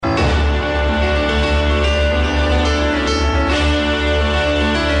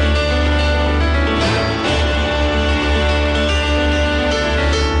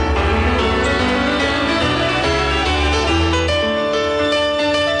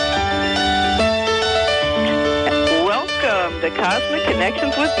Cosmic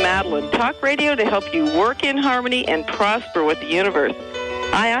Connections with Madeline, talk radio to help you work in harmony and prosper with the universe.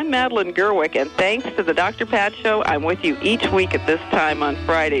 Hi, I'm Madeline Gerwick, and thanks to the Dr. Pat Show, I'm with you each week at this time on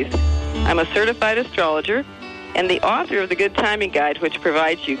Fridays. I'm a certified astrologer and the author of the Good Timing Guide, which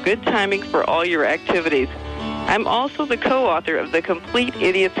provides you good timing for all your activities. I'm also the co-author of The Complete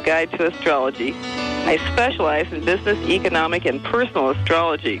Idiot's Guide to Astrology. I specialize in business, economic, and personal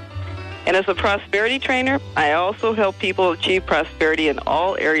astrology. And as a prosperity trainer, I also help people achieve prosperity in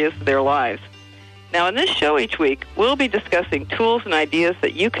all areas of their lives. Now, in this show each week, we'll be discussing tools and ideas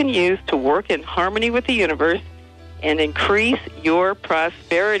that you can use to work in harmony with the universe and increase your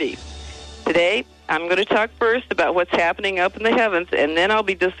prosperity. Today, I'm going to talk first about what's happening up in the heavens, and then I'll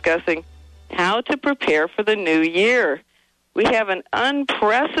be discussing how to prepare for the new year. We have an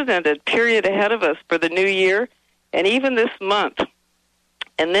unprecedented period ahead of us for the new year, and even this month.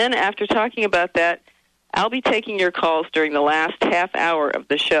 And then after talking about that, I'll be taking your calls during the last half hour of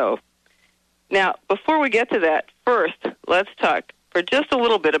the show. Now, before we get to that, first, let's talk for just a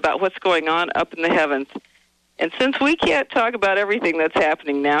little bit about what's going on up in the heavens. And since we can't talk about everything that's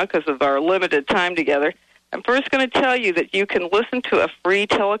happening now because of our limited time together, I'm first going to tell you that you can listen to a free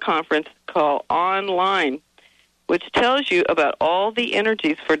teleconference call online, which tells you about all the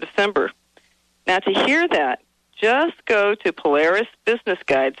energies for December. Now, to hear that, just go to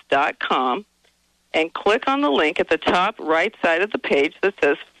PolarisBusinessGuides.com and click on the link at the top right side of the page that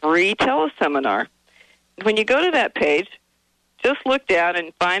says Free Teleseminar. When you go to that page, just look down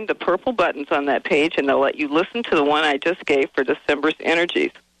and find the purple buttons on that page, and they'll let you listen to the one I just gave for December's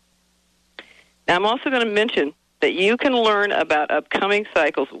energies. Now, I'm also going to mention that you can learn about upcoming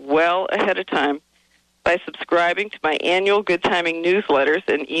cycles well ahead of time by subscribing to my annual Good Timing newsletters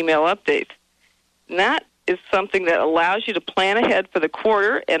and email updates. And that is something that allows you to plan ahead for the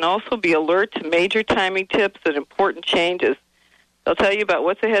quarter and also be alert to major timing tips and important changes. They'll tell you about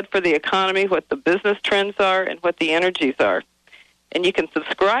what's ahead for the economy, what the business trends are, and what the energies are. And you can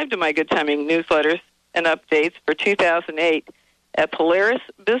subscribe to my Good Timing newsletters and updates for 2008 at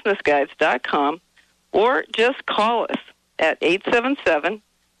PolarisBusinessGuides.com, or just call us at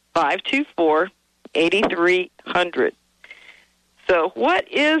 877-524-8300. So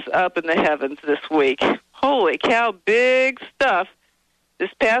what is up in the heavens this week? Holy cow, big stuff.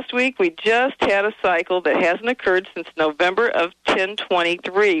 This past week, we just had a cycle that hasn't occurred since November of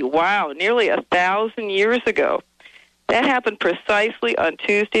 1023. Wow, nearly 1,000 years ago. That happened precisely on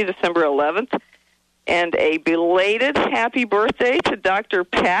Tuesday, December 11th. And a belated happy birthday to Dr.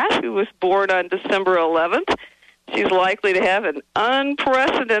 Pat, who was born on December 11th. She's likely to have an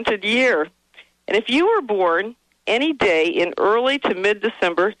unprecedented year. And if you were born any day in early to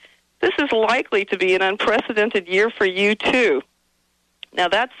mid-December, this is likely to be an unprecedented year for you, too. Now,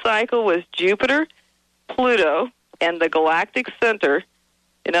 that cycle was Jupiter, Pluto, and the galactic center,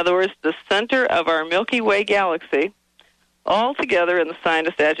 in other words, the center of our Milky Way galaxy, all together in the sign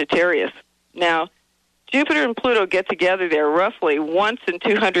of Sagittarius. Now, Jupiter and Pluto get together there roughly once in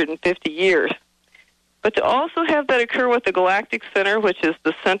 250 years. But to also have that occur with the galactic center, which is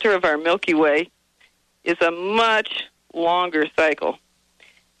the center of our Milky Way, is a much longer cycle.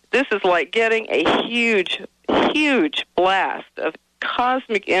 This is like getting a huge, huge blast of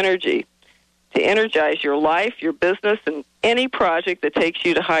cosmic energy to energize your life, your business, and any project that takes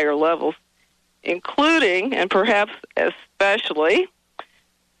you to higher levels, including, and perhaps especially,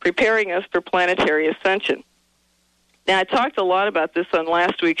 preparing us for planetary ascension. Now, I talked a lot about this on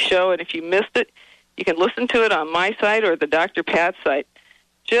last week's show, and if you missed it, you can listen to it on my site or the Dr. Pat site.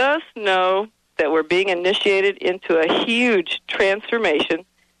 Just know that we're being initiated into a huge transformation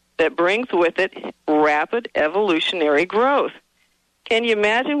that brings with it rapid evolutionary growth. Can you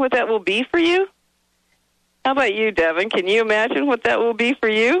imagine what that will be for you? How about you, Devin? Can you imagine what that will be for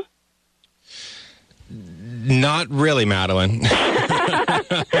you? Not really, Madeline.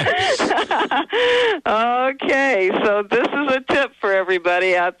 Okay, so this is a tip for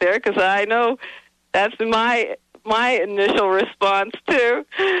everybody out there, because I know that's my initial response, too.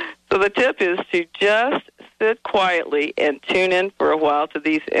 So the tip is to just sit quietly and tune in for a while to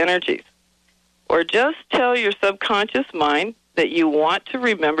these energies. Or just tell your subconscious mind that you want to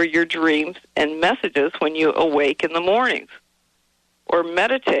remember your dreams and messages when you awake in the mornings. Or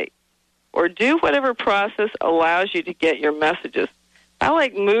meditate. Or do whatever process allows you to get your messages. I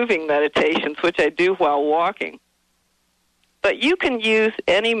like moving meditations, which I do while walking. But you can use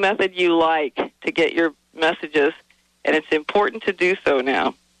any method you like to get your messages, and it's important to do so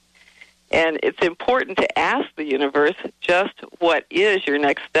now. And it's important to ask the universe just what is your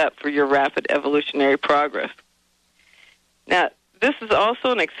next step for your rapid evolutionary progress. Now, this is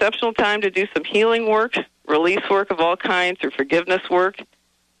also an exceptional time to do some healing work, release work of all kinds or forgiveness work,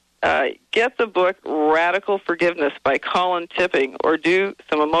 get the book Radical Forgiveness by Colin Tipping, or do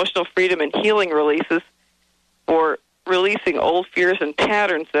some emotional freedom and healing releases for releasing old fears and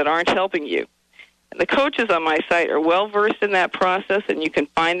patterns that aren't helping you. And the coaches on my site are well-versed in that process, and you can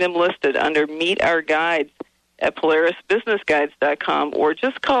find them listed under Meet Our Guides at PolarisBusinessGuides.com, or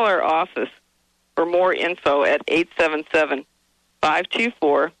just call our office for more info at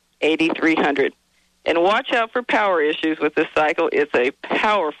 877-524-8300. And watch out for power issues with this cycle. It's a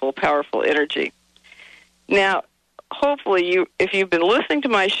powerful, powerful energy. Now, hopefully, if you've been listening to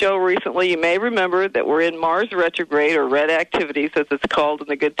my show recently, you may remember that we're in Mars retrograde, or red activities, as it's called in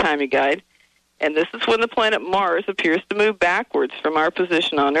the Good Timing Guide. And this is when the planet Mars appears to move backwards from our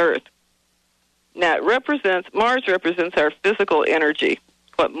position on Earth. Now, Mars represents our physical energy,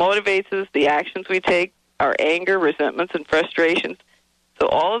 what motivates us, the actions we take, our anger, resentments, and frustrations. So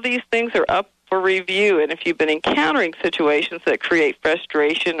all of these things are up for review. And if you've been encountering situations that create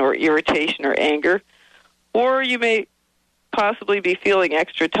frustration or irritation or anger, or you may possibly be feeling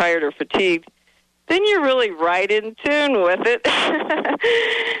extra tired or fatigued, then you're really right in tune with it.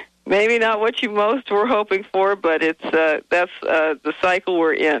 Maybe not what you most were hoping for, but that's the cycle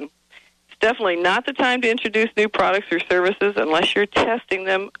we're in. It's definitely not the time to introduce new products or services unless you're testing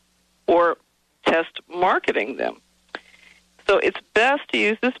them or test marketing them. So it's best to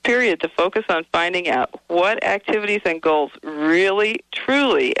use this period to focus on finding out what activities and goals really,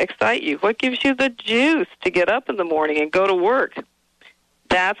 truly excite you. What gives you the juice to get up in the morning and go to work?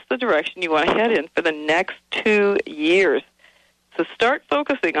 That's the direction you want to head in for the next 2 years. So start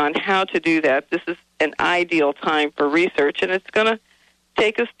focusing on how to do that. This is an ideal time for research, and it's going to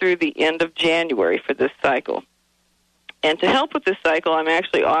take us through the end of January for this cycle. And to help with this cycle, I'm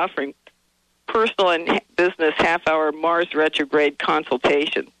actually offering personal and business half-hour Mars retrograde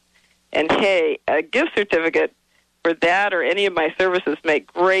consultation. And, hey, a gift certificate for that or any of my services make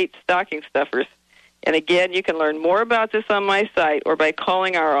great stocking stuffers. And, again, you can learn more about this on my site or by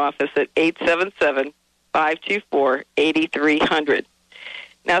calling our office at 877-524-8300.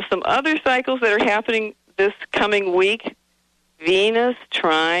 Now, some other cycles that are happening this coming week: Venus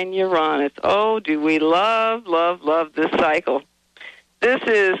trine Uranus. Oh, do we love, love, love this cycle. This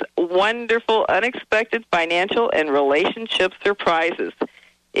is wonderful, unexpected financial and relationship surprises.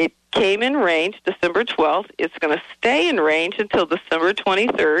 It came in range December 12th. It's going to stay in range until December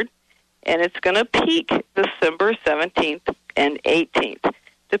 23rd, and it's going to peak December 17th and 18th,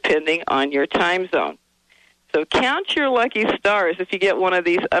 depending on your time zone. So count your lucky stars if you get one of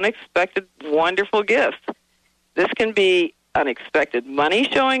these unexpected, wonderful gifts. This can be unexpected money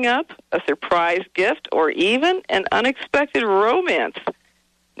showing up, a surprise gift, or even an unexpected romance.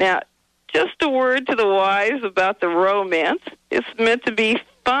 Now, just a word to the wise about the romance. It's meant to be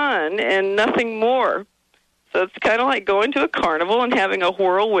fun and nothing more. So it's kind of like going to a carnival and having a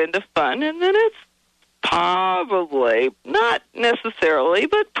whirlwind of fun, and then it's probably, not necessarily,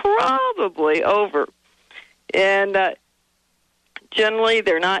 but probably over. And generally,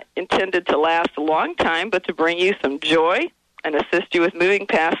 they're not intended to last a long time, but to bring you some joy and assist you with moving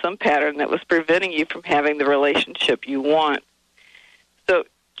past some pattern that was preventing you from having the relationship you want. So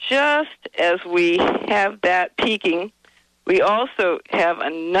just as we have that peaking, we also have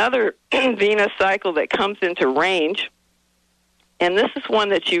another Venus cycle that comes into range, and this is one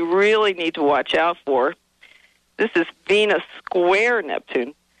that you really need to watch out for. This is Venus square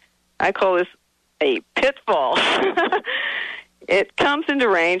Neptune. I call this a pitfall. It comes into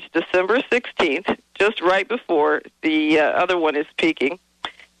range December 16th, just right before the other one is peaking,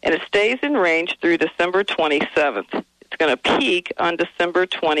 and it stays in range through December 27th. It's going to peak on December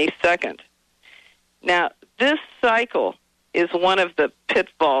 22nd. Now, this cycle is one of the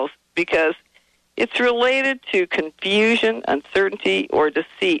pitfalls because it's related to confusion, uncertainty, or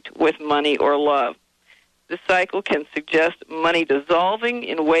deceit with money or love. This cycle can suggest money dissolving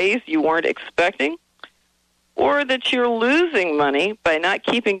in ways you weren't expecting, or that you're losing money by not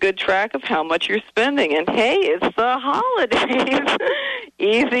keeping good track of how much you're spending. And, hey, it's the holidays.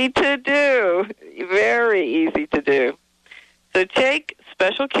 Easy to do. Very easy to do. So take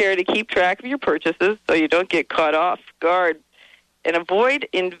special care to keep track of your purchases so you don't get caught off guard. And avoid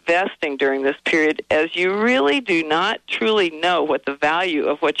investing during this period, as you really do not truly know what the value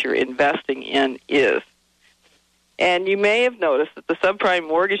of what you're investing in is. And you may have noticed that the subprime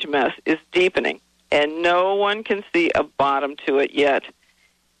mortgage mess is deepening, and no one can see a bottom to it yet.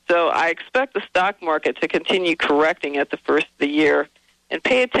 So I expect the stock market to continue correcting at the first of the year, and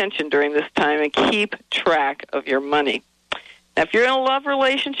pay attention during this time and keep track of your money. Now, if you're in a love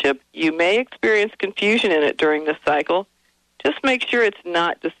relationship, you may experience confusion in it during this cycle. Just make sure it's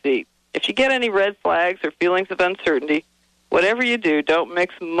not deceit. If you get any red flags or feelings of uncertainty, whatever you do, don't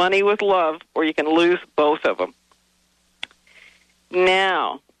mix money with love, or you can lose both of them.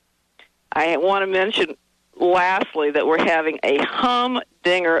 Now, I want to mention, lastly, that we're having a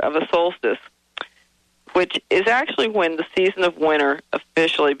humdinger of a solstice, which is actually when the season of winter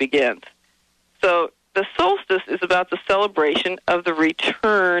officially begins. So the solstice is about the celebration of the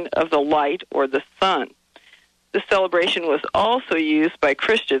return of the light, or the sun. The celebration was also used by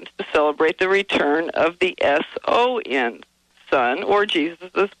Christians to celebrate the return of the S-O-N, Son, or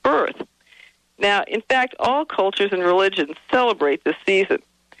Jesus' birth. Now, in fact, all cultures and religions celebrate this season.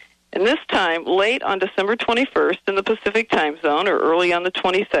 And this time, late on December 21st in the Pacific time zone, or early on the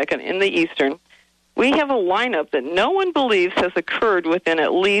 22nd in the Eastern, we have a lineup that no one believes has occurred within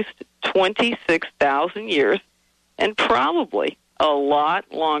at least 26,000 years, and probably a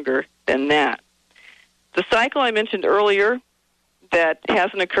lot longer than that. The cycle I mentioned earlier that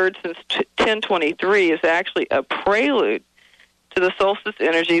hasn't occurred since 1023 is actually a prelude to the solstice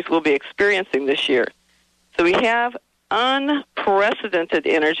energies we'll be experiencing this year. So we have unprecedented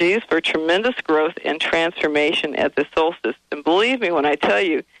energies for tremendous growth and transformation at the solstice. And believe me when I tell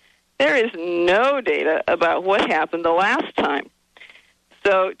you, there is no data about what happened the last time.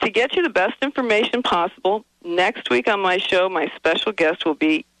 So to get you the best information possible, next week on my show, my special guest will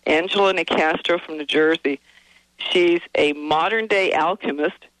be Angela Nicastro from New Jersey. She's a modern-day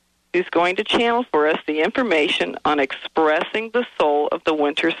alchemist who's going to channel for us the information on expressing the soul of the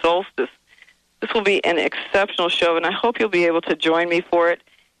winter solstice. This will be an exceptional show, and I hope you'll be able to join me for it.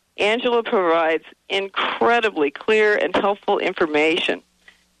 Angela provides incredibly clear and helpful information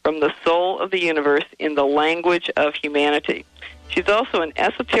from the soul of the universe in the language of humanity. She's also an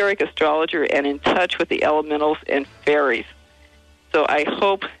esoteric astrologer and in touch with the elementals and fairies. So I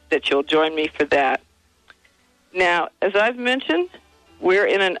hope that you'll join me for that. Now, as I've mentioned, we're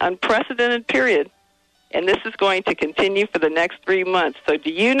in an unprecedented period, and this is going to continue for the next 3 months. So do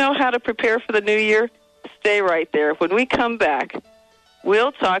you know how to prepare for the new year? Stay right there. When we come back,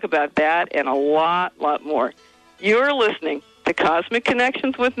 we'll talk about that and a lot more. You're listening to Cosmic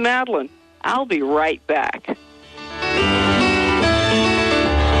Connections with Madeline. I'll be right back.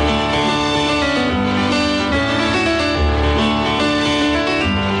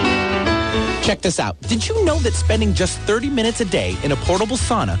 Check this out. Did you know that spending just 30 minutes a day in a portable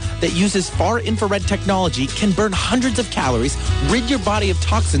sauna that uses far infrared technology can burn hundreds of calories, rid your body of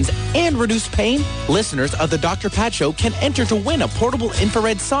toxins, and reduce pain? Listeners of the Dr. Pat Show can enter to win a portable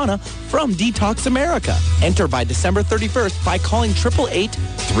infrared sauna from Detox America. Enter by December 31st by calling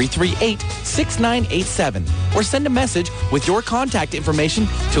 888-338-6987 or send a message with your contact information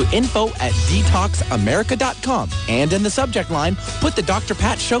to info@detoxamerica.com. And in the subject line, put the Dr.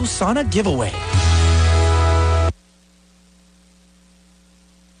 Pat Show Sauna Giveaway.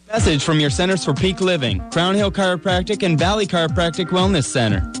 Message from your Centers for Peak Living, Crown Hill Chiropractic and Valley Chiropractic Wellness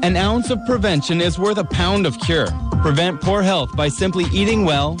Center. An ounce of prevention is worth a pound of cure. Prevent poor health by simply eating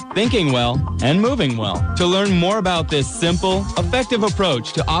well, thinking well, and moving well. To learn more about this simple, effective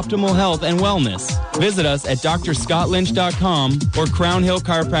approach to optimal health and wellness, visit us at drscottlynch.com or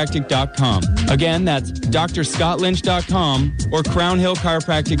crownhillchiropractic.com. Again, that's drscottlynch.com or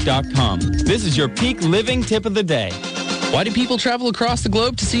crownhillchiropractic.com. This is your Peak Living tip of the day. Why do people travel across the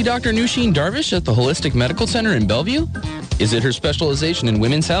globe to see Dr. Nusheen Darvish at the Holistic Medical Center in Bellevue? Is it her specialization in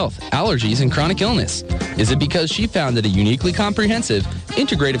women's health, allergies, and chronic illness? Is it because she founded a uniquely comprehensive,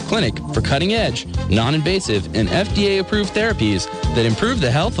 integrative clinic for cutting-edge, non-invasive, and FDA-approved therapies that improve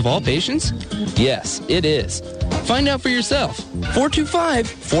the health of all patients? Yes, it is. Find out for yourself.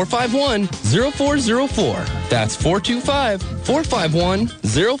 425-451-0404. That's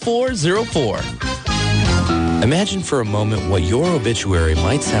 425-451-0404. Imagine for a moment what your obituary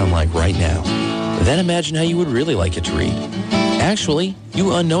might sound like right now. Then imagine how you would really like it to read. Actually,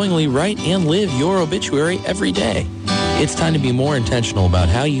 you unknowingly write and live your obituary every day. It's time to be more intentional about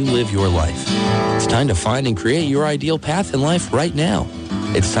how you live your life. It's time to find and create your ideal path in life right now.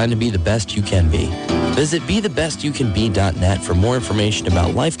 It's time to be the best you can be. Visit BeTheBestYouCanBe.net for more information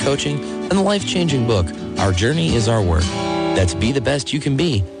about life coaching and the life-changing book, Our Journey is Our Work. That's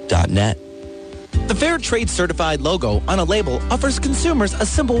BeTheBestYouCanBe.net. The Fair Trade Certified logo on a label offers consumers a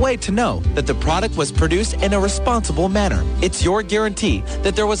simple way to know that the product was produced in a responsible manner. It's your guarantee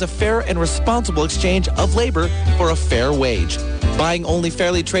that there was a fair and responsible exchange of labor for a fair wage. Buying only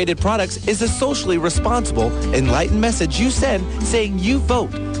fairly traded products is a socially responsible, enlightened message you send saying you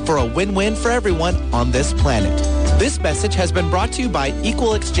vote for a win-win for everyone on this planet. This message has been brought to you by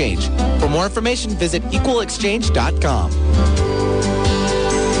Equal Exchange. For more information, visit equalexchange.com.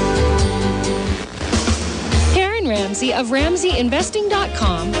 Ramsey of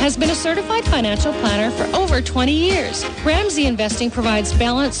RamseyInvesting.com has been a certified financial planner for over 20 years. Ramsey Investing provides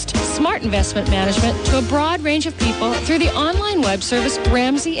balanced, smart investment management to a broad range of people through the online web service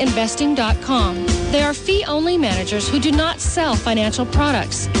RamseyInvesting.com. They are fee-only managers who do not sell financial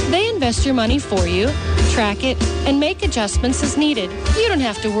products. They invest your money for you, track it, and make adjustments as needed. You don't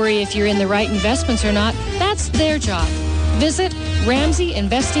have to worry if you're in the right investments or not. That's their job. Visit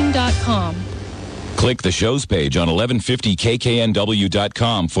RamseyInvesting.com. Click the show's page on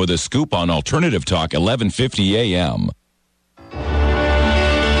 1150kknw.com for the scoop on Alternative Talk 1150 AM.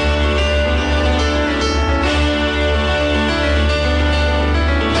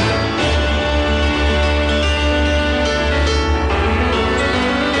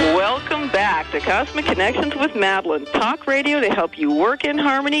 Welcome back to Cosmic Connections with Madeline, talk radio to help you work in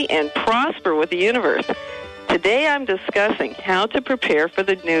harmony and prosper with the universe. Today I'm discussing how to prepare for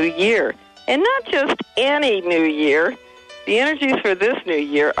the new year. And not just any new year. The energies for this new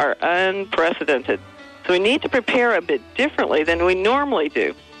year are unprecedented. So we need to prepare a bit differently than we normally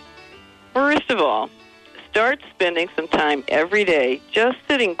do. First of all, start spending some time every day just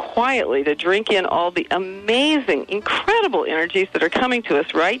sitting quietly to drink in all the amazing, incredible energies that are coming to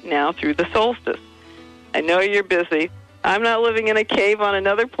us right now through the solstice. I know you're busy. I'm not living in a cave on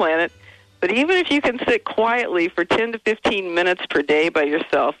another planet. But even if you can sit quietly for 10 to 15 minutes per day by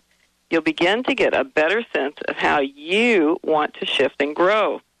yourself, you'll begin to get a better sense of how you want to shift and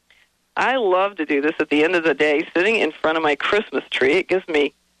grow. I love to do this at the end of the day, sitting in front of my Christmas tree. It gives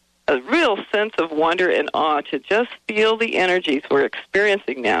me a real sense of wonder and awe to just feel the energies we're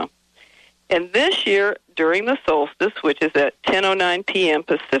experiencing now. And this year, during the solstice, which is at 10:09 p.m.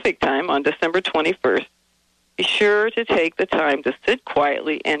 Pacific time on December 21st, be sure to take the time to sit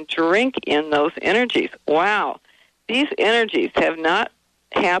quietly and drink in those energies. Wow, these energies have not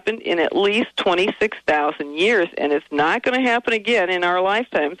happened in at least 26,000 years, and it's not going to happen again in our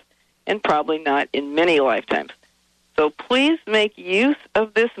lifetimes, and probably not in many lifetimes. So please make use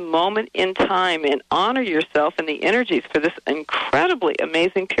of this moment in time and honor yourself and the energies for this incredibly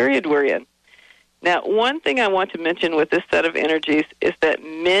amazing period we're in. Now, one thing I want to mention with this set of energies is that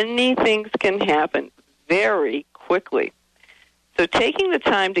many things can happen very quickly. So taking the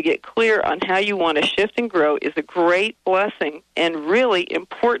time to get clear on how you want to shift and grow is a great blessing and really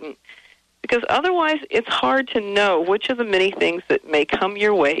important, because otherwise it's hard to know which of the many things that may come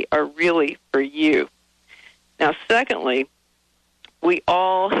your way are really for you. Now, secondly, we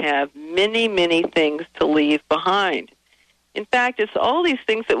all have many, many things to leave behind. In fact, it's all these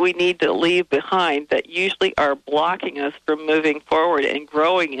things that we need to leave behind that usually are blocking us from moving forward and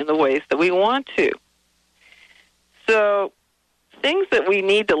growing in the ways that we want to. So things that we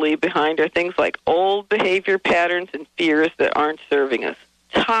need to leave behind are things like old behavior patterns and fears that aren't serving us,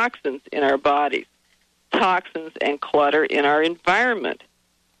 toxins in our bodies, toxins and clutter in our environment,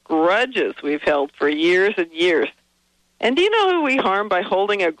 grudges we've held for years and years. And do you know who we harm by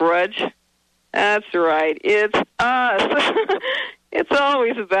holding a grudge? That's right, it's us. It's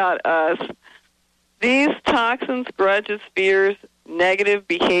always about us. These toxins, grudges, fears, negative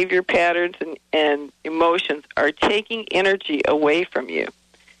behavior patterns and emotions are taking energy away from you.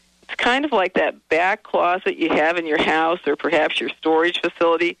 It's kind of like that back closet you have in your house or perhaps your storage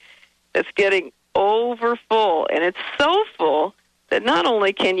facility that's getting over full. And it's so full that not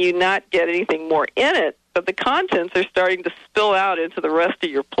only can you not get anything more in it, but the contents are starting to spill out into the rest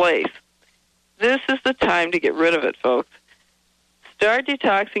of your place. This is the time to get rid of it, folks. Start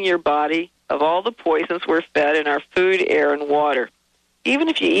detoxing your body of all the poisons we're fed in our food, air, and water. Even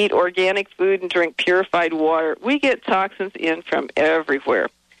if you eat organic food and drink purified water, we get toxins in from everywhere.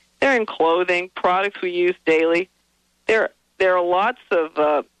 They're in clothing, products we use daily. There are lots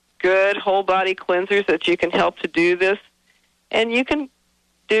of good whole-body cleansers that you can help to do this. And you can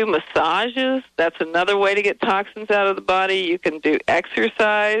do massages. That's another way to get toxins out of the body. You can do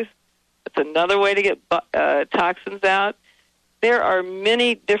exercise. That's another way to get toxins out. There are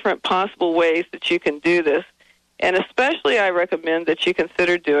many different possible ways that you can do this. And especially I recommend that you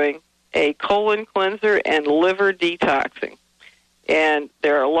consider doing a colon cleanser and liver detoxing. And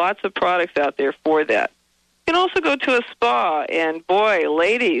there are lots of products out there for that. You can also go to a spa. And boy,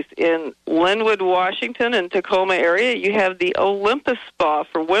 ladies, in Linwood, Washington and Tacoma area, you have the Olympus Spa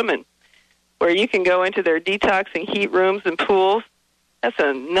for women, where you can go into their detoxing heat rooms and pools. That's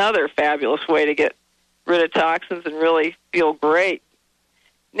another fabulous way to get rid of toxins and really feel great.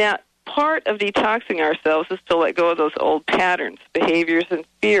 Now, part of detoxing ourselves is to let go of those old patterns, behaviors, and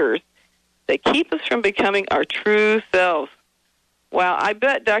fears that keep us from becoming our true selves. Wow, I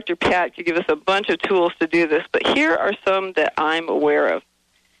bet Dr. Pat could give us a bunch of tools to do this, but here are some that I'm aware of.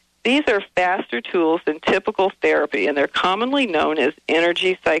 These are faster tools than typical therapy, and they're commonly known as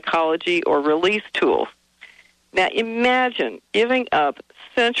energy psychology or release tools. Now, imagine giving up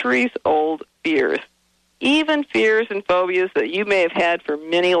centuries-old fears, even fears and phobias that you may have had for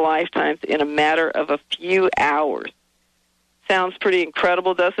many lifetimes in a matter of a few hours. Sounds pretty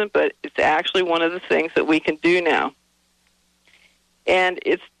incredible, doesn't it? But it's actually one of the things that we can do now. And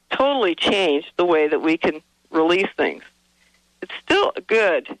it's totally changed the way that we can release things. It's still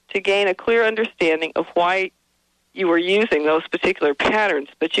good to gain a clear understanding of why you were using those particular patterns,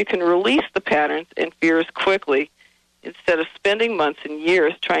 but you can release the patterns and fears quickly instead of spending months and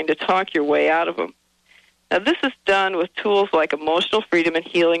years trying to talk your way out of them. Now, this is done with tools like emotional freedom and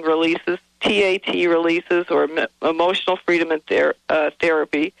healing releases, TAT releases, or emotional freedom and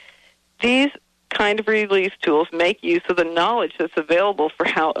therapy. These kind of release tools make use of the knowledge that's available for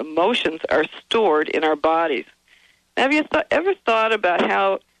how emotions are stored in our bodies. Now, have you ever thought about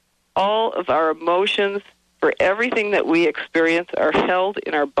how all of our emotions for everything that we experience are held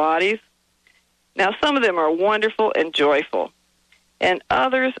in our bodies? Now, some of them are wonderful and joyful, and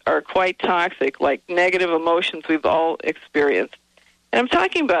others are quite toxic, like negative emotions we've all experienced. And I'm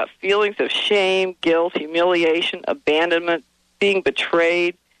talking about feelings of shame, guilt, humiliation, abandonment, being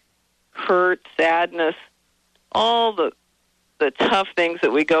betrayed, hurt, sadness, all the tough things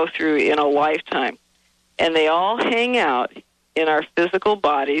that we go through in a lifetime. And they all hang out in our physical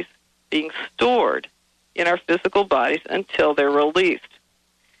bodies, being stored in our physical bodies until they're released.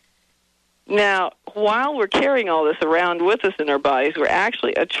 Now, while we're carrying all this around with us in our bodies, we're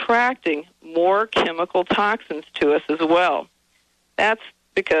actually attracting more chemical toxins to us as well. That's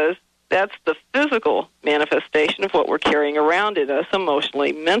because that's the physical manifestation of what we're carrying around in us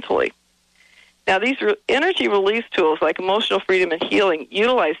emotionally, mentally. Now, these energy release tools like emotional freedom and healing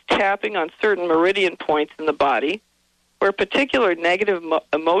utilize tapping on certain meridian points in the body where particular negative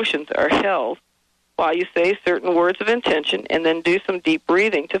emotions are held while you say certain words of intention and then do some deep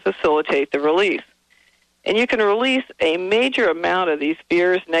breathing to facilitate the release. And you can release a major amount of these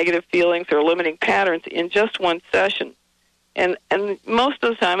fears, negative feelings, or limiting patterns in just one session. And most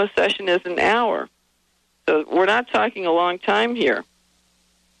of the time, a session is an hour. So we're not talking a long time here.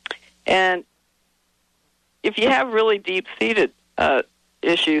 And if you have really deep-seated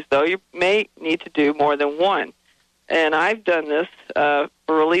issues, though, you may need to do more than one. And I've done this for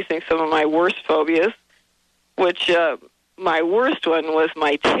releasing some of my worst phobias, which my worst one was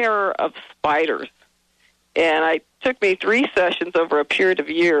my terror of spiders. And it took me 3 sessions over a period of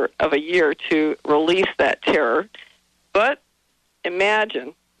a year to release that terror. But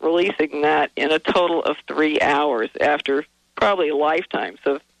imagine releasing that in a total of 3 hours after probably lifetimes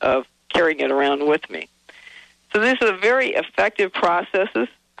of carrying it around with me. So these are very effective processes,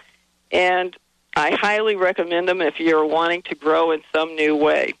 and I highly recommend them if you're wanting to grow in some new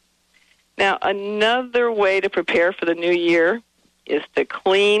way. Now, another way to prepare for the new year is to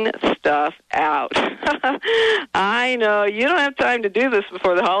clean stuff out. I know you don't have time to do this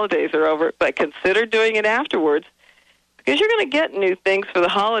before the holidays are over, but consider doing it afterwards because you're going to get new things for the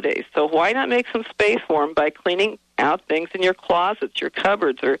holidays. So why not make some space for them by cleaning out things in your closets, your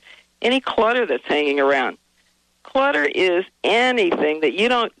cupboards, or any clutter that's hanging around? Clutter is anything that you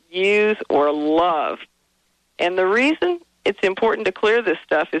don't use or love. And the reason it's important to clear this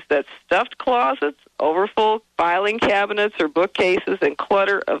stuff is that stuffed closets, overfull filing cabinets or bookcases, and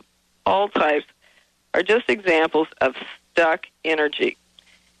clutter of all types are just examples of stuck energy.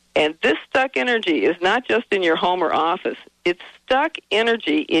 And this stuck energy is not just in your home or office. It's stuck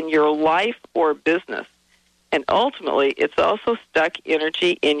energy in your life or business. And ultimately, it's also stuck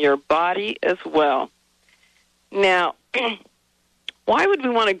energy in your body as well. Now, why would we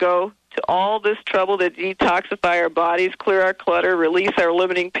want to go to all this trouble to detoxify our bodies, clear our clutter, release our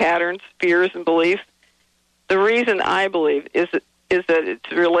limiting patterns, fears, and beliefs? The reason I believe is that it's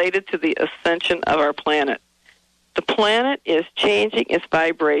related to the ascension of our planet. The planet is changing its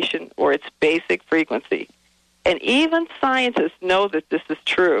vibration or its basic frequency. And even scientists know that this is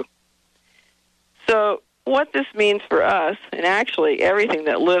true. So what this means for us, and actually everything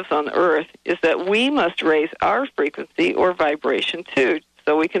that lives on Earth, is that we must raise our frequency or vibration too,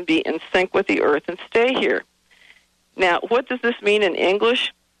 so we can be in sync with the Earth and stay here. Now, what does this mean in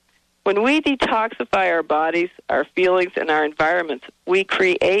English? When we detoxify our bodies, our feelings, and our environments, we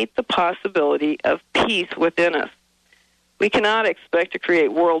create the possibility of peace within us. We cannot expect to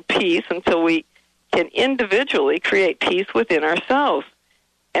create world peace until we can individually create peace within ourselves.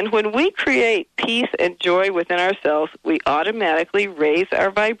 And when we create peace and joy within ourselves, we automatically raise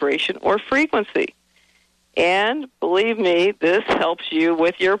our vibration or frequency. And believe me, this helps you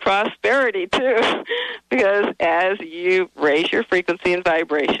with your prosperity, too, because as you raise your frequency and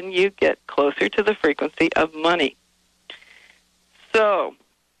vibration, you get closer to the frequency of money. So,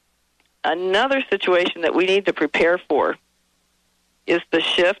 another situation that we need to prepare for is the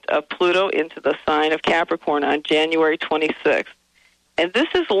shift of Pluto into the sign of Capricorn on January 26th. And this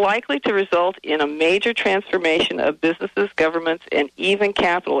is likely to result in a major transformation of businesses, governments, and even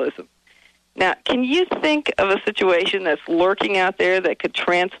capitalism. Now, can you think of a situation that's lurking out there that could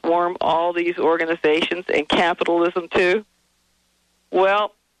transform all these organizations and capitalism too?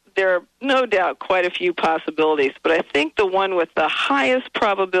 Well, there are no doubt quite a few possibilities, but I think the one with the highest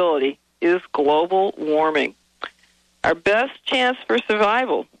probability is global warming. Our best chance for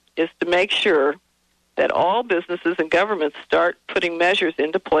survival is to make sure that all businesses and governments start putting measures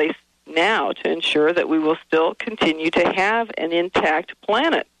into place now to ensure that we will still continue to have an intact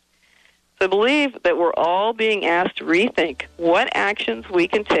planet. So I believe that we're all being asked to rethink what actions we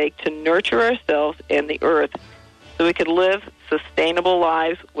can take to nurture ourselves and the earth so we can live sustainable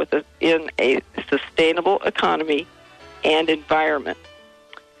lives in a sustainable economy and environment.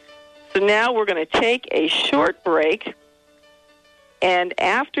 So now we're going to take a short break, and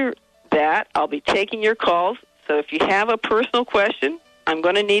after that, I'll be taking your calls. So if you have a personal question, I'm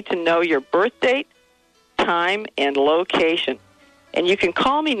going to need to know your birth date, time, and location. And you can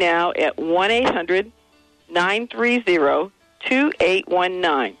call me now at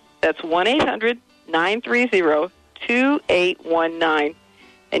 1-800-930-2819. That's 1-800-930-2819.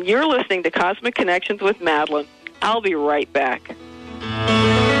 And you're listening to Cosmic Connections with Madeline. I'll be right back.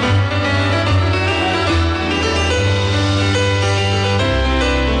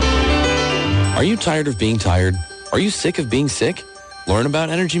 Are you tired of being tired? Are you sick of being sick? Learn about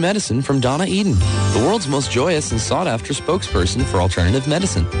energy medicine from Donna Eden, the world's most joyous and sought-after spokesperson for alternative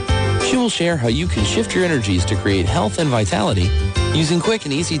medicine. She will share how you can shift your energies to create health and vitality using quick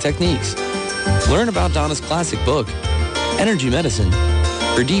and easy techniques. Learn about Donna's classic book, Energy Medicine,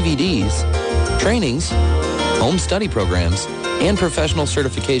 her DVDs, trainings, home study programs, and professional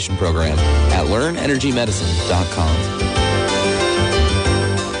certification program at learnenergymedicine.com.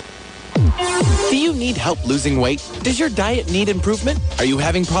 Do you need help losing weight? Does your diet need improvement? Are you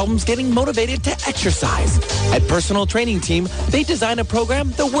having problems getting motivated to exercise? At Personal Training Team, they design a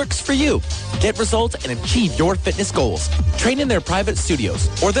program that works for you. Get results and achieve your fitness goals. Train in their private studios,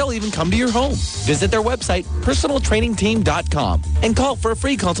 or they'll even come to your home. Visit their website, personaltrainingteam.com, and call for a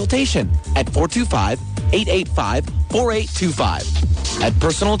free consultation at 425-885-4825. At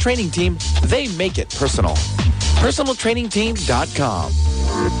Personal Training Team, they make it personal. personaltrainingteam.com.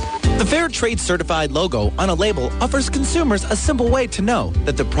 The Fair Trade Certified logo on a label offers consumers a simple way to know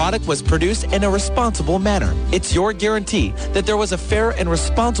that the product was produced in a responsible manner. It's your guarantee that there was a fair and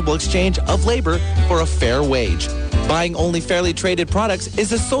responsible exchange of labor for a fair wage. Buying only fairly traded products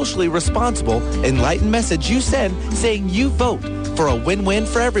is a socially responsible, enlightened message you send saying you vote for a win-win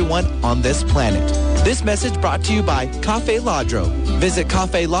for everyone on this planet. This message brought to you by Cafe Ladro. Visit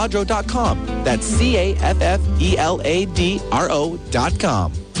CafeLadro.com. That's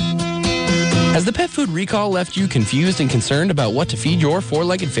CAFFELADRO.com. Has the pet food recall left you confused and concerned about what to feed your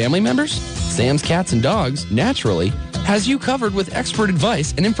four-legged family members? Sam's Cats and Dogs, naturally, has you covered with expert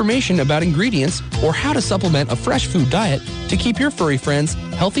advice and information about ingredients or how to supplement a fresh food diet to keep your furry friends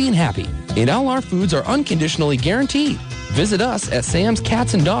healthy and happy. And all our foods are unconditionally guaranteed. Visit us at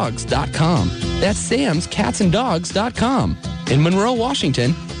samscatsanddogs.com. That's samscatsanddogs.com. In Monroe,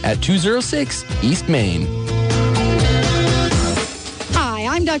 Washington at 206 East Main.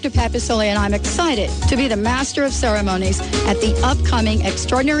 I'm Dr. Pat Basile, and I'm excited to be the Master of Ceremonies at the upcoming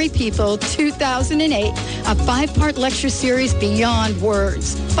Extraordinary People 2008, a 5-part lecture series beyond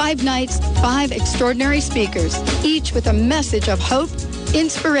words. 5 nights, 5 extraordinary speakers, each with a message of hope,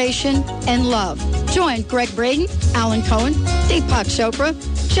 inspiration, and love. Join Greg Braden, Alan Cohen, Deepak Chopra,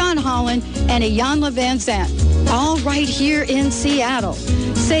 John Holland, and Iyanla Van Zandt, all right here in Seattle.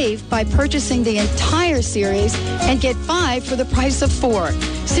 Save by purchasing the entire series and get 5 for the price of 4.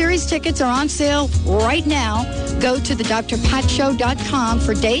 Series tickets are on sale right now. Go to thedrpatshow.com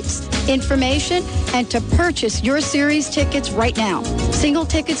for dates, information, and to purchase your series tickets right now. Single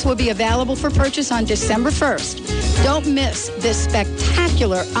tickets will be available for purchase on December 1st. Don't miss this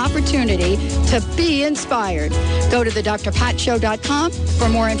spectacular opportunity to be inspired. Go to thedrpatshow.com for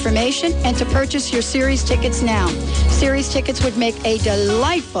more information and to purchase your series tickets now. Series tickets would make a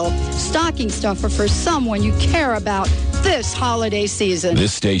delightful stocking stuffer for someone you care about this holiday season.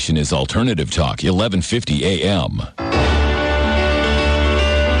 This station is Alternative Talk, 1150 AM.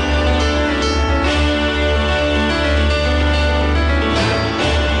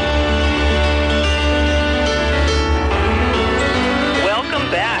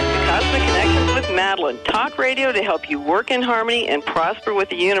 radio to help you work in harmony and prosper with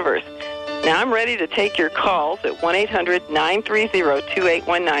the universe. Now, I'm ready to take your calls at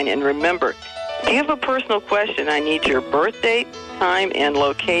 1-800-930-2819. And remember, if you have a personal question, I need your birth date, time, and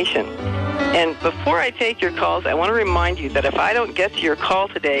location. And before I take your calls, I want to remind you that if I don't get to your call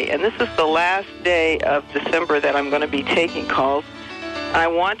today, and this is the last day of December that I'm going to be taking calls, I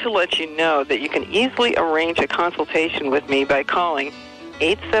want to let you know that you can easily arrange a consultation with me by calling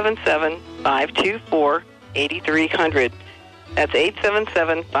 877-524-8300. That's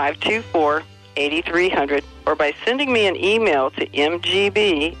 877-524-8300, or by sending me an email to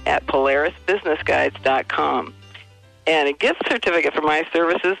mgb@polarisbusinessguides.com. And a gift certificate for my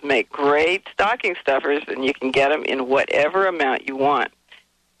services make great stocking stuffers, and you can get them in whatever amount you want.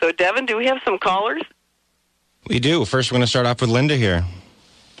 So, Devin, do we have some callers? We do. First, we're going to start off with Linda here.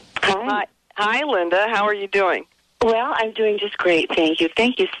 Hi. Hi, Linda. How are you doing? Well, I'm doing just great, thank you.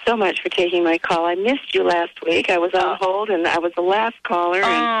 Thank you so much for taking my call. I missed you last week. I was on hold, and I was the last caller.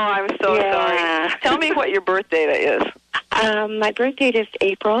 I'm so sorry. Tell me what your birth date is. My birth date is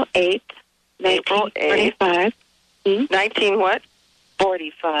April 8th, 1945. 19 what?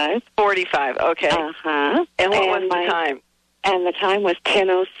 45. 45, okay. Uh-huh. And what was the time? And the time was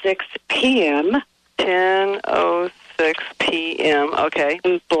 10:06 p.m. 10:06 p.m., okay.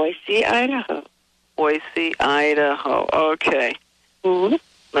 In Boise, Idaho. Boise, Idaho, okay. Mm-hmm.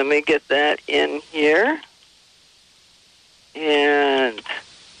 Let me get that in here. And,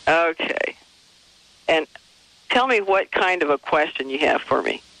 okay. And tell me what kind of a question you have for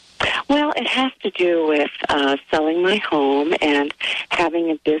me. Well, it has to do with selling my home and having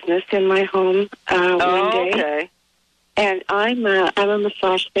a business in my home one day. Okay. And I'm a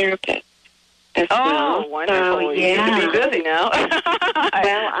massage therapist as well. Oh, wonderful. So, You need to be busy now.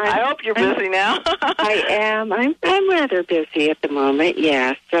 I hope you're busy now. I am. I'm rather busy at the moment,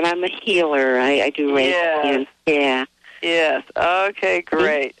 yes. And I'm a healer. I do Reiki. Yes. Yeah. Yes. Okay,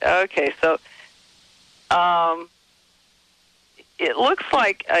 great. Okay, so it looks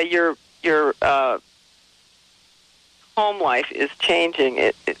like your home life is changing.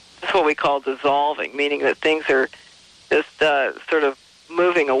 It's what we call dissolving, meaning that things are just sort of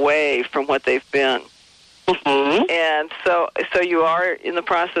moving away from what they've been. Mm-hmm. And so you are in the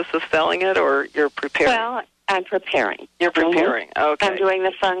process of selling it, or you're preparing? Well, I'm preparing. You're preparing. Okay. I'm doing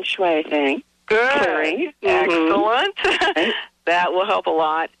the feng shui thing. Good. Clearing. Excellent. That will help a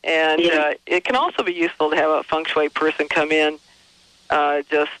lot. And it can also be useful to have a feng shui person come in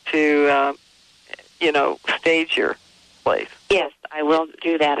just to, stage your place. Yes, I will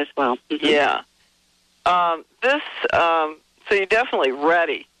do that as well. Mm-hmm. Yeah. So you're definitely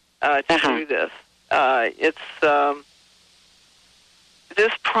ready to do this.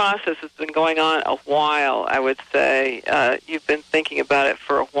 This process has been going on a while, I would say. You've been thinking about it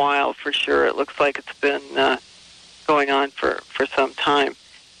for a while, for sure. It looks like it's been going on for some time,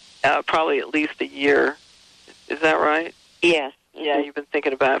 probably at least a year. Is that right? Yes. Yeah, you've been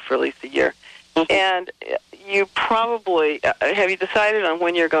thinking about it for at least a year. Mm-hmm. And you probably, have you decided on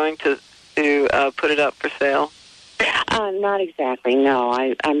when you're going to put it up for sale? Not exactly, no.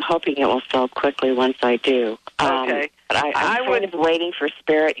 I'm hoping it will sell quickly once I do. Okay. But I'm kind of waiting for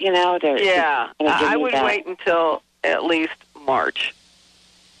spirit, to I would that. wait until at least March.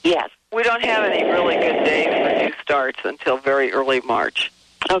 Yes. We don't have any really good days for new starts until very early March.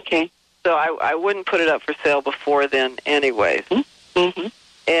 Okay. So I wouldn't put it up for sale before then anyways. Mm-hmm.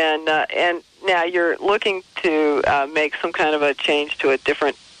 And now you're looking to make some kind of a change to a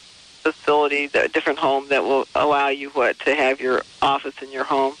different facility, a different home that will allow you to have your office in your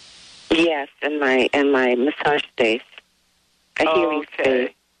home? Yes, and my massage space. A healing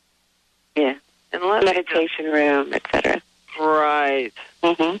space. Yeah. And meditation room, etc. Right.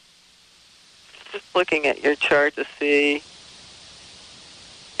 Mm-hmm. Just looking at your chart to see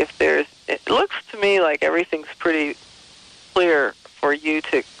if it looks to me like everything's pretty clear for you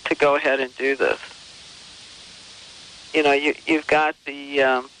to go ahead and do this. You've got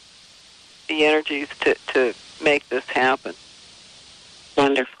the energies to make this happen.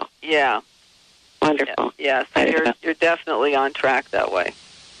 Wonderful. Yeah. Wonderful. Yeah, so you're definitely on track that way.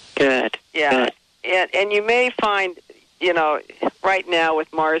 Good. Yeah. Good. And you may find, right now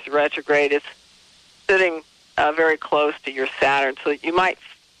with Mars retrograde, it's sitting very close to your Saturn, so you might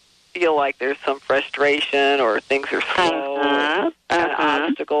feel like there's some frustration or things are slow or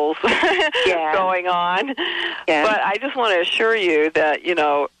obstacles going on. Yeah. But I just want to assure you that,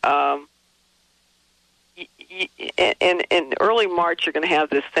 in early March you're going to have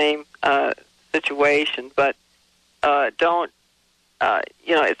this same situation, but don't,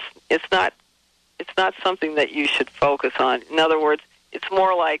 it's not something that you should focus on. In other words, it's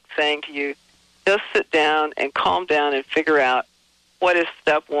more like saying to you, just sit down and calm down and figure out what is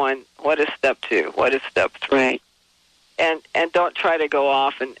step one, what is step two, what is step three. Right. And don't try to go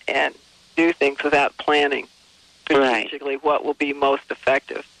off and do things without planning strategically what will be most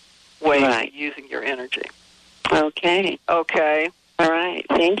effective way of using your energy. Okay. Okay. All right.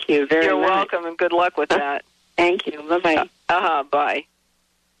 Thank you very much. You're welcome, and good luck with that. Thank you. Bye-bye. Bye.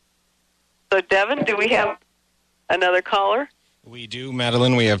 So, Devin, do we have another caller? We do,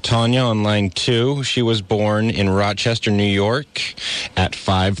 Madeline. We have Tanya on line 2. She was born in Rochester, New York at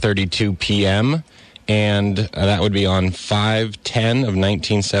 5:32 p.m., and that would be on 5/10 of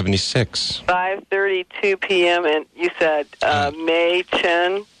 1976. 5:32 p.m., and you said May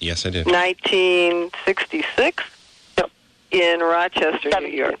 10? Yes, I did. 1966? In Rochester, New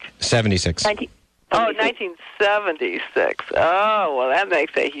York. 76. 1976. Oh, well, that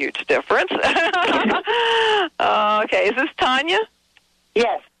makes a huge difference. Okay, is this Tanya?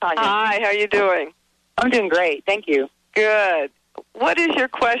 Yes, Tanya. Hi, how are you doing? I'm doing great, thank you. Good. What is your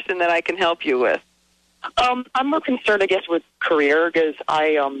question that I can help you with? I'm more concerned, I guess, with career because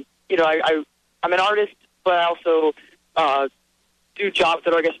I'm an artist, but I also do jobs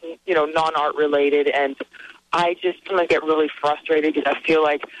that are, I guess, non-art related, and I just sometimes get really frustrated because I feel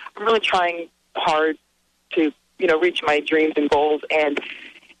like I'm really trying hard to, reach my dreams and goals, and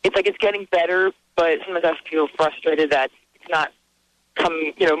it's like it's getting better, but sometimes I feel frustrated that it's not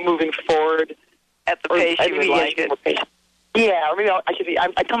moving forward at the pace you would like it. Yeah, or maybe I should be. I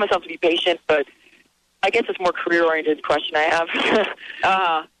tell myself to be patient, but I guess it's a more career-oriented question I have.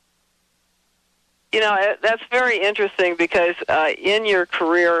 That's very interesting because in your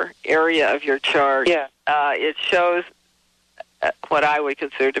career area of your chart, it shows what I would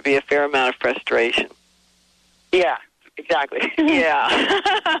consider to be a fair amount of frustration. Yeah, exactly. Yeah.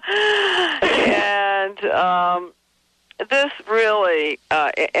 And this really,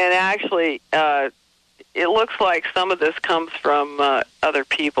 and actually, it looks like some of this comes from other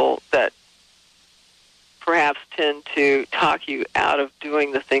people that perhaps tend to talk you out of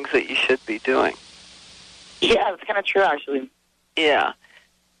doing the things that you should be doing. Yeah, it's kind of true, actually. Yeah.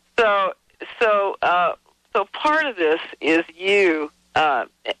 So part of this is you, and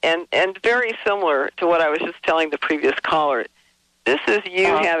very similar to what I was just telling the previous caller. This is you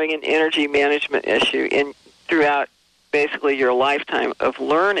having an energy management issue throughout basically your lifetime of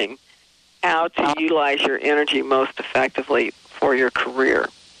learning how to utilize your energy most effectively for your career.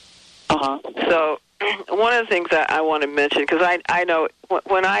 So one of the things that I want to mention, because I know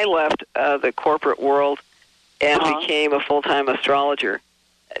when I left the corporate world and became a full-time astrologer,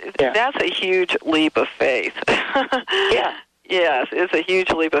 that's a huge leap of faith. Yeah. Yes, it's a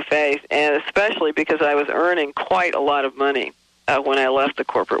huge leap of faith, and especially because I was earning quite a lot of money when I left the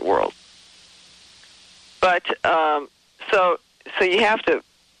corporate world. But so you have to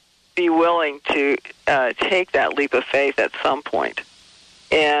be willing to take that leap of faith at some point.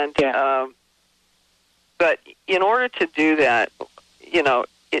 And but in order to do that,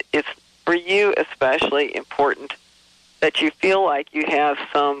 it's for you especially important that you feel like you have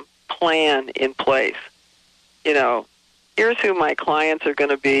some plan in place. Here's who my clients are going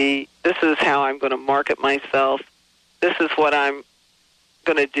to be. This is how I'm going to market myself. This is what I'm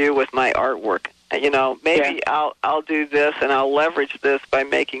going to do with my artwork. Maybe I'll do this and I'll leverage this by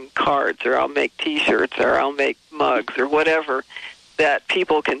making cards, or I'll make T-shirts, or I'll make mugs, or whatever that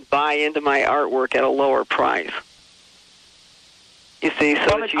people can buy into my artwork at a lower price. You see,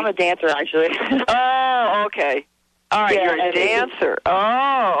 I'm a dancer, actually. Oh, okay. All right, you're a dancer.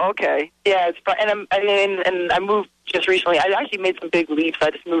 Oh, okay. Yeah, it's fun. And I moved just recently. I actually made some big leaps.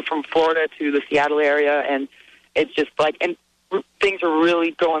 I just moved from Florida to the Seattle area, and it's just and things are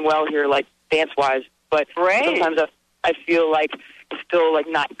really going well here, dance-wise. But sometimes I feel like it's still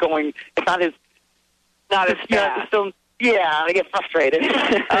not going. It's not as fast. I get frustrated.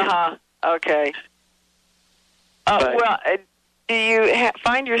 Okay. Well, do you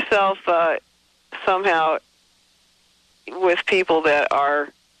find yourself somehow with people that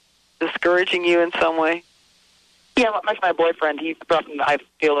are discouraging you in some way? Yeah, like my boyfriend. He's the person I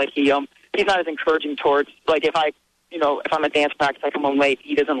feel like he's not as encouraging towards. If I'm at dance practice, I come home late,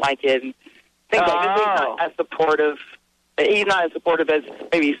 he doesn't like it, and things like this. He's not as supportive. He's not as supportive as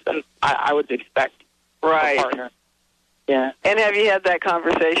maybe I would expect. Right. A partner. Yeah. And have you had that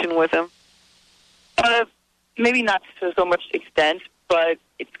conversation with him? Maybe not to so much extent, but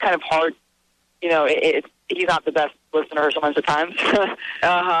it's kind of hard. He's not the best listener sometimes at times.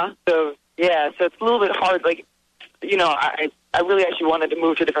 So it's a little bit hard. I really actually wanted to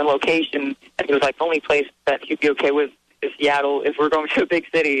move to a different location, and it was the only place that he'd be okay with is Seattle if we're going to a big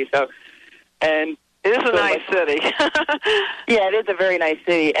city. So, and It is a nice city. Yeah, it is a very nice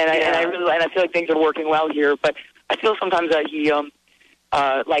city, and I feel like things are working well here. But I feel sometimes that he's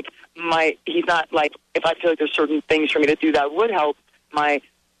not like, if I feel like there's certain things for me to do that would help my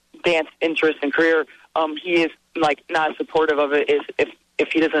dance interest and career, he is like not supportive of it.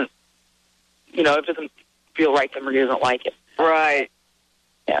 If he doesn't, if it doesn't feel right to him or he doesn't like it. Right.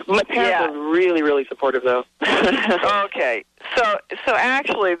 Yeah. My parents are really, really supportive, though. Okay. So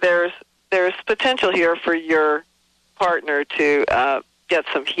actually, there's potential here for your partner to get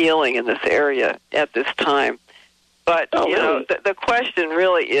some healing in this area at this time. But, really? The question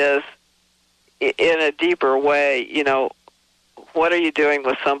really is, in a deeper way, what are you doing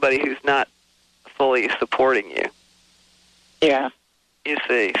with somebody who's not fully supporting you? Yeah. You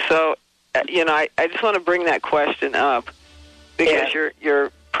see. So, I just want to bring that question up because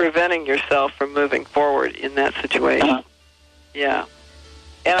you're preventing yourself from moving forward in that situation. Uh-huh. Yeah.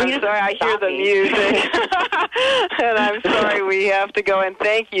 And I'm sorry, I hear the music. And I'm sorry we have to go. And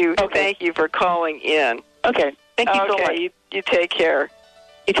thank you. Okay. Thank you for calling in. Okay. Thank you so much. You take care.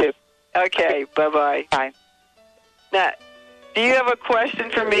 You too. Okay. Bye-bye. Bye. Now, do you have a question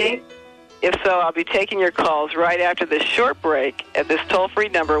for me? If so, I'll be taking your calls right after this short break at this toll-free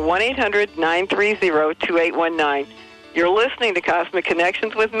number, 1-800-930-2819. You're listening to Cosmic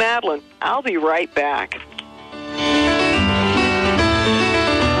Connections with Madeline. I'll be right back.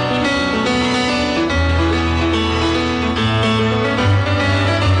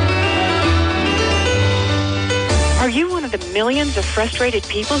 Are you one of the millions of frustrated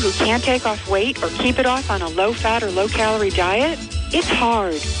people who can't take off weight or keep it off on a low-fat or low-calorie diet? It's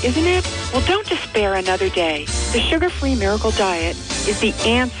hard, isn't it? Well, don't despair another day. The Sugar-Free Miracle Diet is the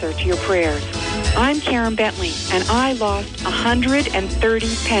answer to your prayers. I'm Karen Bentley, and I lost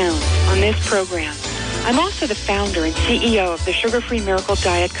 130 pounds on this program. I'm also the founder and CEO of the Sugar-Free Miracle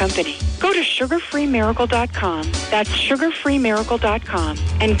Diet Company. Go to sugarfreemiracle.com, that's sugarfreemiracle.com,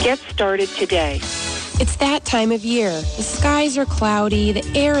 and get started today. It's that time of year. The skies are cloudy, the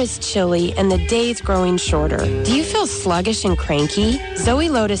air is chilly, and the day's growing shorter. Do you feel sluggish and cranky? Zoe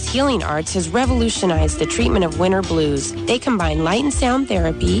Lotus Healing Arts has revolutionized the treatment of winter blues. They combine light and sound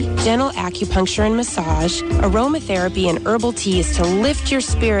therapy, gentle acupuncture and massage, aromatherapy, and herbal teas to lift your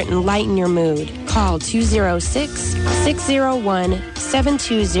spirit and lighten your mood. Call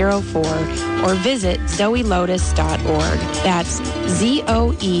 206-601-7204 or visit zoelotus.org. That's ZOELOTUS.org.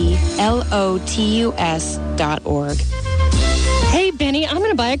 Hey, Benny, I'm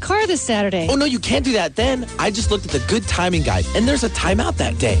going to buy a car this Saturday. Oh, no, you can't do that then. I just looked at the good timing guide, and there's a timeout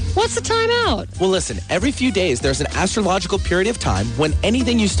that day. What's the timeout? Well, listen, every few days there's an astrological period of time when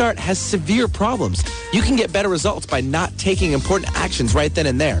anything you start has severe problems. You can get better results by not taking important actions right then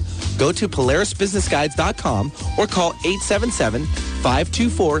and there. Go to PolarisBusinessGuides.com or call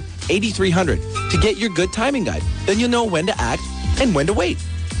 877-524-8300 to get your good timing guide. Then you'll know when to act and when to wait.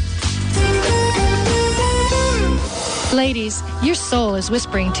 Ladies, your soul is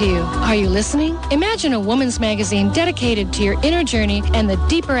whispering to you. Are you listening? Imagine a woman's magazine dedicated to your inner journey and the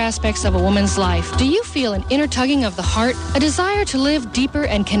deeper aspects of a woman's life. Do you feel an inner tugging of the heart, a desire to live deeper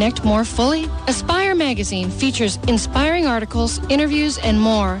and connect more fully? Aspire magazine features inspiring articles, interviews, and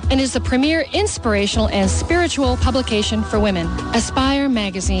more, and is the premier inspirational and spiritual publication for women. Aspire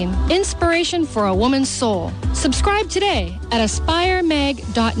magazine, inspiration for a woman's soul. Subscribe today at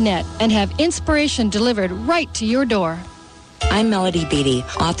aspiremag.net and have inspiration delivered right to your door. I'm Melody Beattie,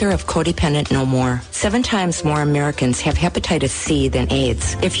 author of Codependent No More. 7 times more Americans have hepatitis C than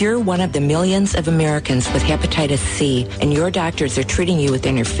AIDS. If you're one of the millions of Americans with hepatitis C and your doctors are treating you with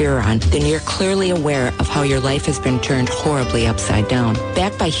interferon, then you're clearly aware of how your life has been turned horribly upside down.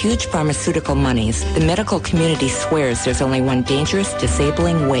 Backed by huge pharmaceutical monies, the medical community swears there's only one dangerous,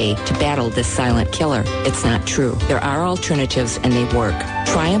 disabling way to battle this silent killer. It's not true. There are alternatives and they work.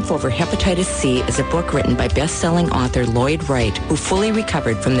 Triumph Over Hepatitis C is a book written by best-selling author Lloyd Wright, who fully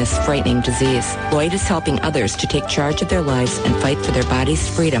recovered from this frightening disease. Lloyd is helping others to take charge of their lives and fight for their body's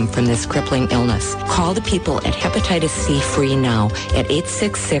freedom from this crippling illness. Call the people at Hepatitis C Free now at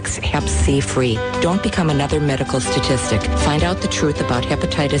 866-HEP-C-FREE. Don't become another medical statistic. Find out the truth about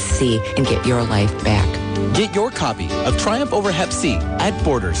hepatitis C and get your life back. Get your copy of Triumph Over Hep C at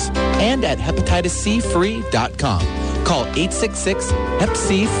Borders and at hepatitiscfree.com. Call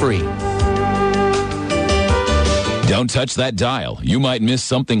 866-HEP-C-FREE. Don't touch that dial. You might miss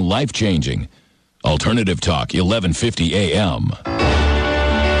something life-changing. Alternative Talk, 1150 AM.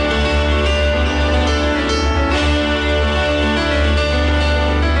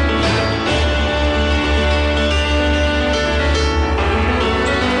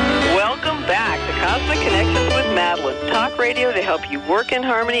 Welcome back to Cosmic Connections with Madeline. Talk radio to help you work in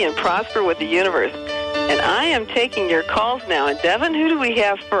harmony and prosper with the universe. And I am taking your calls now. And Devin, who do we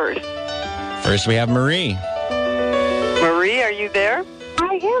have first? First, we have Marie. Marie, are you there?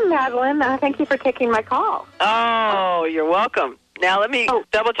 I am, Madeline. Thank you for taking my call. Oh, you're welcome. Now, let me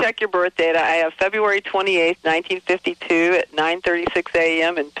double-check your birth date. I have February 28th, 1952 at 9:36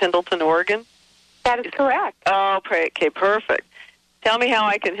 a.m. in Pendleton, Oregon. That is correct. Oh, okay, perfect. Tell me how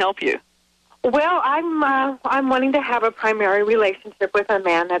I can help you. Well, I'm wanting to have a primary relationship with a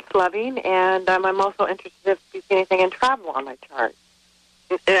man that's loving, and I'm also interested if you see anything in travel on my chart.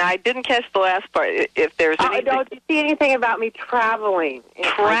 And I didn't catch the last part. If there's anything... do you see anything about me traveling?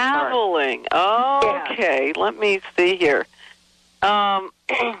 Traveling. Oh, okay. Let me see here. First,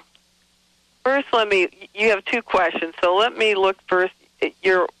 you have two questions, so let me look first.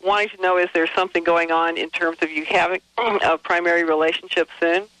 You're wanting to know, is there something going on in terms of you having a primary relationship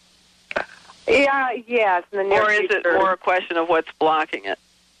soon? Yeah, yes, in the near future. Or is it more a question of what's blocking it?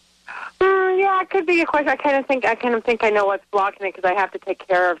 Yeah, it could be a question. I kind of think I know what's blocking it because I have to take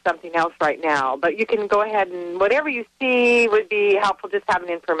care of something else right now. But you can go ahead and whatever you see would be helpful. Just having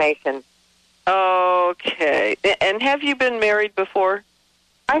information. Okay. And have you been married before?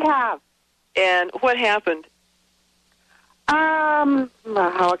 I have. And what happened? How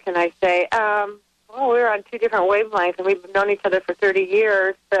can I say? Well, we were on two different wavelengths, and we've known each other for 30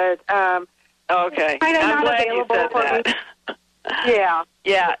 years. But okay, kind of I'm not glad available you said for that. me.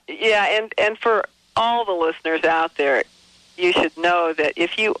 Yeah. And for all the listeners out there, you should know that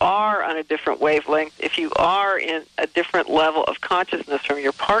if you are on a different wavelength, if you are in a different level of consciousness from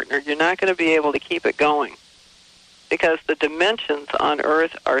your partner, you're not going to be able to keep it going because the dimensions on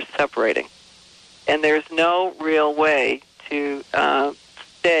Earth are separating, and there's no real way to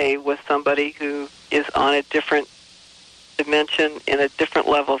stay with somebody who is on a different dimension in a different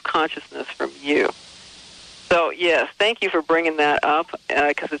level of consciousness from you. So, yes, thank you for bringing that up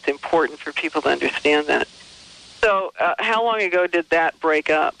because it's important for people to understand that. So, how long ago did that break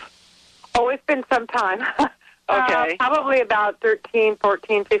up? Oh, it's been some time. Okay. Probably about 13,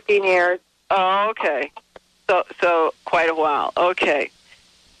 14, 15 years. Oh, okay. So quite a while. Okay.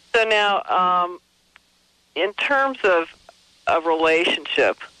 So now, in terms of a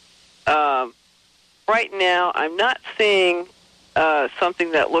relationship, right now I'm not seeing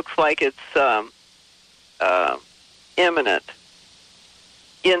something that looks like it's imminent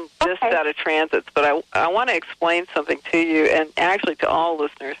in this set of transits, but I want to explain something to you and actually to all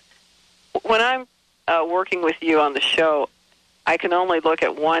listeners. When I'm working with you on the show, I can only look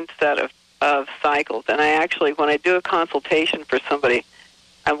at one set of cycles, and I actually, when I do a consultation for somebody,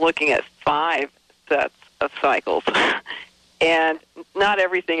 I'm looking at 5 sets of cycles. And not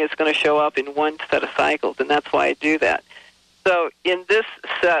everything is going to show up in one set of cycles, and that's why I do that. So in this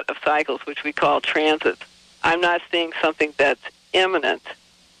set of cycles, which we call transits, I'm not seeing something that's imminent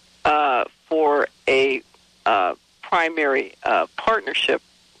for a primary partnership,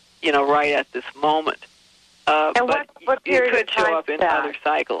 right at this moment. And but what period it could of time show up in that? other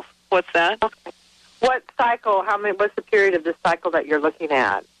cycles. What's that? Okay. What cycle? What's the period of the cycle that you're looking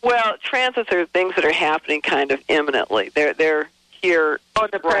at? Well, transits are things that are happening kind of imminently. They're here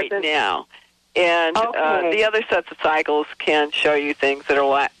right now. And the other sets of cycles can show you things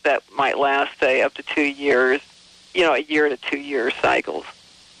that that might last, say, up to 2 years, a year to 2 year cycles.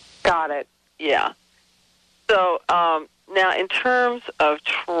 Got it. Yeah. So now in terms of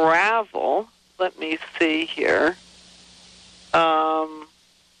travel, let me see here.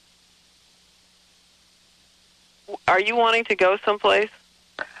 Are you wanting to go someplace?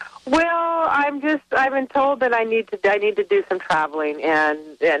 Well, I've been told that I need to do some traveling, and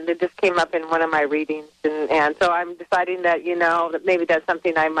it just came up in one of my readings, and so I'm deciding that that maybe that's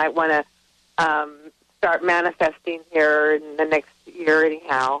something I might want to start manifesting here in the next year,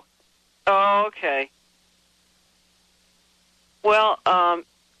 anyhow. Oh, okay. Well,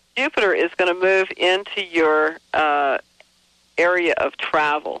 Jupiter is going to move into your area of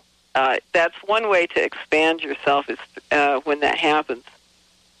travel. That's one way to expand yourself is when that happens.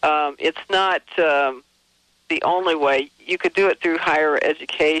 It's not the only way. You could do it through higher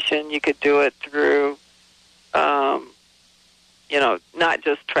education. You could do it through, not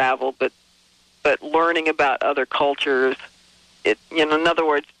just travel, but learning about other cultures. In other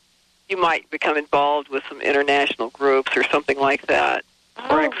words, you might become involved with some international groups or something like that,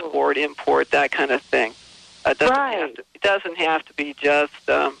 or export, import, that kind of thing. It doesn't have to be just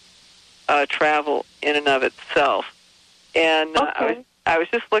travel in and of itself. And I was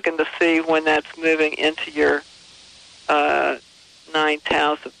just looking to see when that's moving into your 9th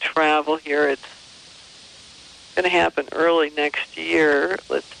house of travel here. It's going to happen early next year.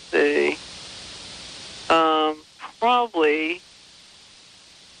 Let's see. Probably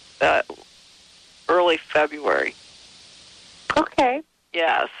early February. Okay.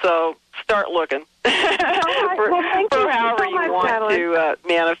 Yeah, so start looking for however you want to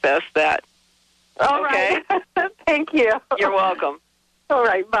manifest that. All okay? Right. Thank you. You're welcome. All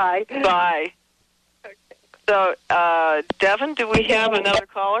right, bye. Bye. Okay. So, Devin, do we have another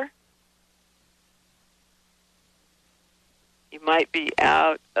caller? He might be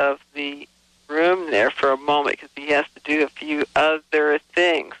out of the room there for a moment because he has to do a few other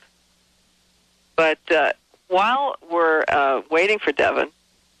things. But while we're waiting for Devin,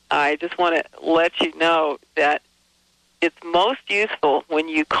 I just want to let you know that it's most useful when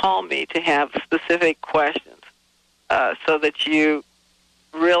you call me to have specific questions so that you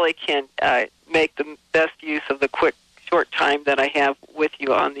really can make the best use of the short time that I have with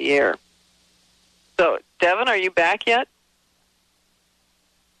you on the air. So, Devin, are you back yet?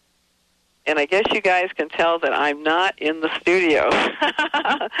 And I guess you guys can tell that I'm not in the studio.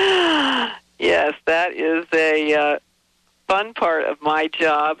 Yes, that is a fun part of my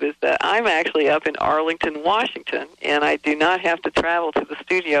job is that I'm actually up in Arlington, Washington, and I do not have to travel to the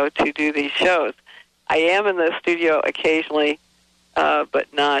studio to do these shows. I am in the studio occasionally,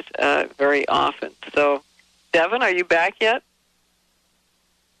 but not very often. So, Devin, are you back yet?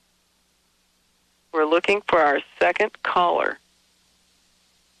 We're looking for our second caller.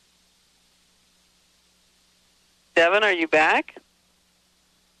 Devin, are you back?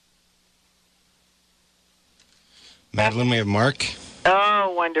 Madeline, we have Mark.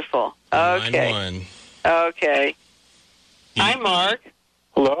 Oh, wonderful. Okay. Line 1. Okay. Hi, Mark.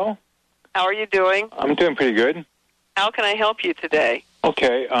 Hello? How are you doing? I'm doing pretty good. How can I help you today?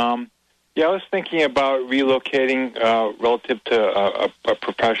 Okay. Yeah, I was thinking about relocating relative to a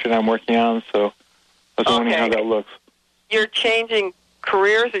profession I'm working on, so I was wondering how that looks. You're changing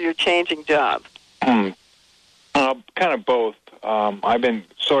careers or you're changing jobs? Kind of both. I've been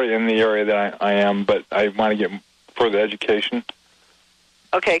sort of in the area that I am, but I want to get further education.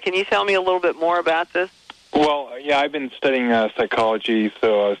 Okay, can you tell me a little bit more about this? Well, yeah, I've been studying psychology,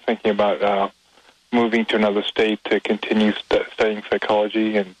 so I was thinking about moving to another state to continue studying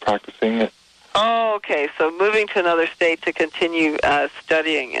psychology and practicing it. Oh, okay, so moving to another state to continue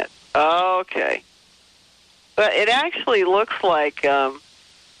studying it. Okay. But it actually looks like you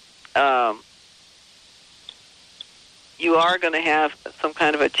are going to have some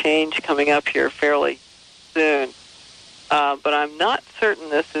kind of a change coming up here fairly soon. But I'm not certain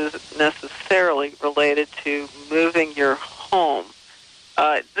this is necessarily related to moving your home.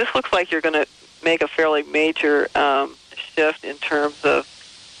 This looks like you're going to make a fairly major shift in terms of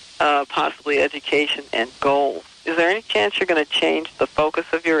possibly education and goals. Is there any chance you're going to change the focus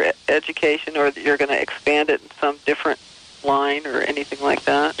of your education or that you're going to expand it in some different line or anything like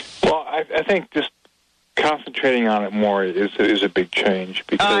that? Well, I think just concentrating on it more is a big change.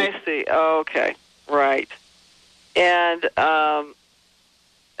 Because I see. Okay. Right. And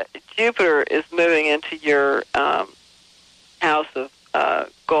Jupiter is moving into your house of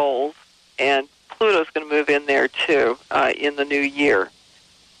goals, and Pluto's going to move in there, too, in the new year.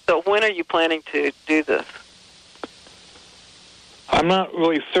 So when are you planning to do this? I'm not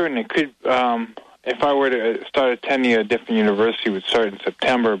really certain. It could, if I were to start attending a different university, it would start in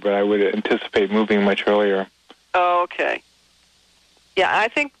September, but I would anticipate moving much earlier. Oh, okay. Yeah, I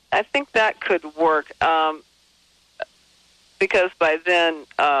think that could work because by then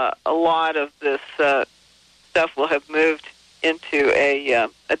a lot of this stuff will have moved into a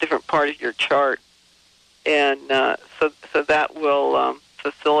different part of your chart, and so that will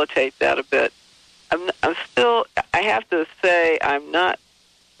facilitate that a bit. I'm still. I have to say, I'm not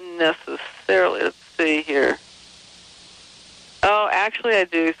necessarily. Let's see here. Oh, actually, I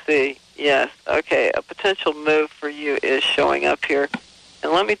do see. Yes. Okay. A potential move for you is showing up here,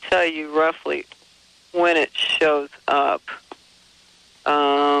 and let me tell you roughly when it shows up.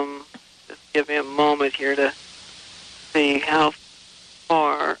 Just give me a moment here to see how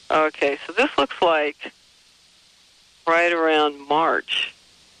far. Okay. So this looks like right around March.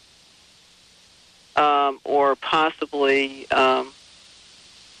 Or possibly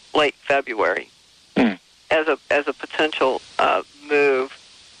late February as a potential move.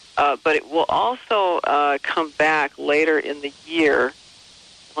 But it will also come back later in the year.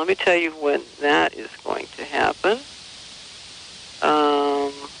 Let me tell you when that is going to happen.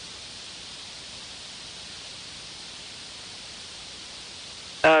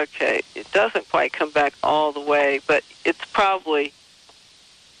 Okay, it doesn't quite come back all the way, but it's probably...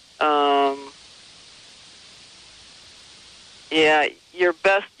 yeah, your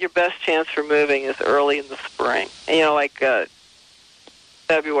best chance for moving is early in the spring. Like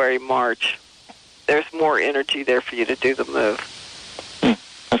February, March. There's more energy there for you to do the move.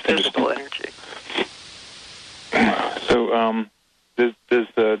 That's physical energy. So, does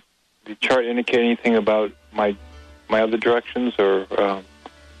the chart indicate anything about my other directions, or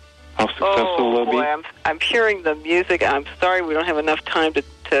how successful will it be? I'm hearing the music. I'm sorry we don't have enough time to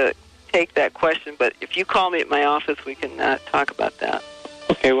take that question, but if you call me at my office, we can talk about that.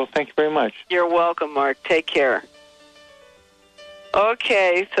 Okay, well, thank you very much. You're welcome, Mark. Take care.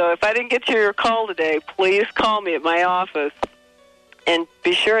 Okay, so if I didn't get to your call today, please call me at my office. And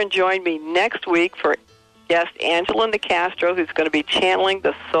be sure and join me next week for guest Angela Nicastro, who's going to be channeling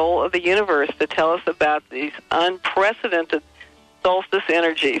the soul of the universe to tell us about these unprecedented solstice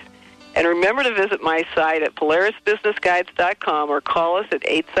energies. And remember to visit my site at PolarisBusinessGuides.com or call us at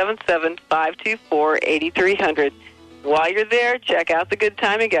 877-524-8300. While you're there, check out the Good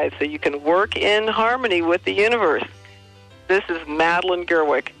Timing Guide so you can work in harmony with the universe. This is Madeline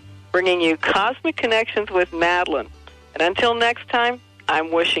Gerwick, bringing you Cosmic Connections with Madeline. And until next time,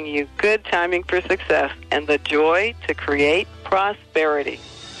 I'm wishing you good timing for success and the joy to create prosperity.